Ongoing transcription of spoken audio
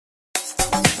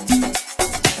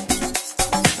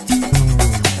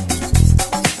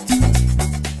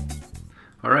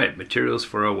materials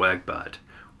for a Wheg-bot.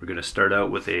 We're going to start out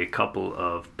with a couple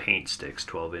of paint sticks,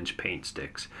 12-inch paint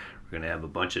sticks. We're going to have a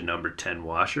bunch of number 10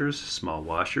 washers, small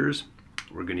washers.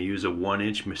 We're going to use a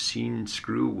 1-inch machine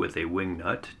screw with a wing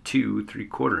nut, 2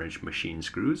 3/4-inch machine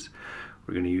screws.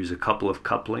 We're going to use a couple of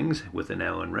couplings with an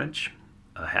Allen wrench,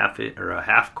 a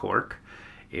half cork,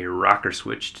 a rocker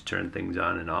switch to turn things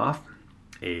on and off,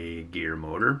 a gear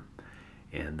motor,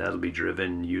 and that'll be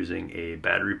driven using a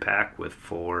battery pack with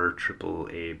 4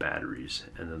 AAA batteries.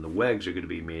 And then the Whegs are going to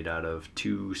be made out of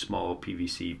 2 small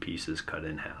PVC pieces cut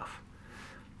in half.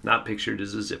 Not pictured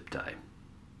as a zip tie.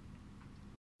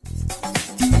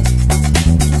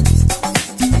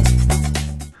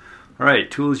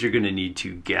 Alright, tools you're going to need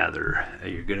to gather.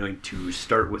 You're going to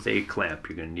start with a clamp.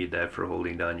 You're going to need that for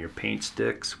holding down your paint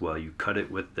sticks while you cut it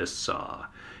with this saw.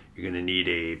 You're going to need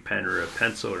a pen or a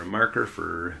pencil or a marker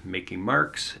for making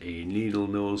marks, a needle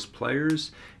nose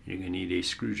pliers, and you're going to need a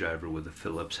screwdriver with a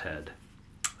Phillips head.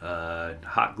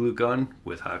 Hot glue gun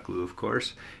with hot glue, of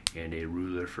course, and a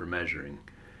ruler for measuring.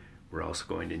 We're also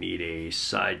going to need a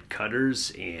side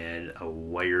cutters and a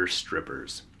wire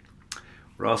strippers.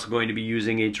 We're also going to be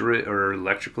using a drill or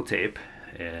electrical tape,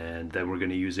 and then we're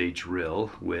going to use a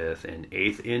drill with an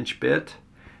 1/8 inch bit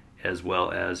as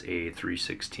well as a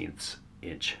 3/16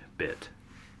 inch bit.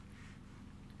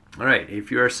 Alright,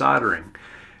 if you are soldering,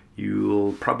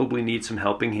 you'll probably need some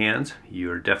helping hands.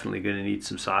 You're definitely going to need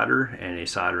some solder and a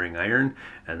soldering iron,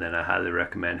 and then I highly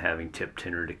recommend having tip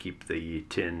tinner to keep the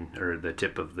tin or the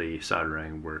tip of the soldering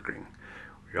iron working.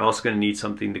 You're also going to need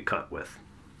something to cut with.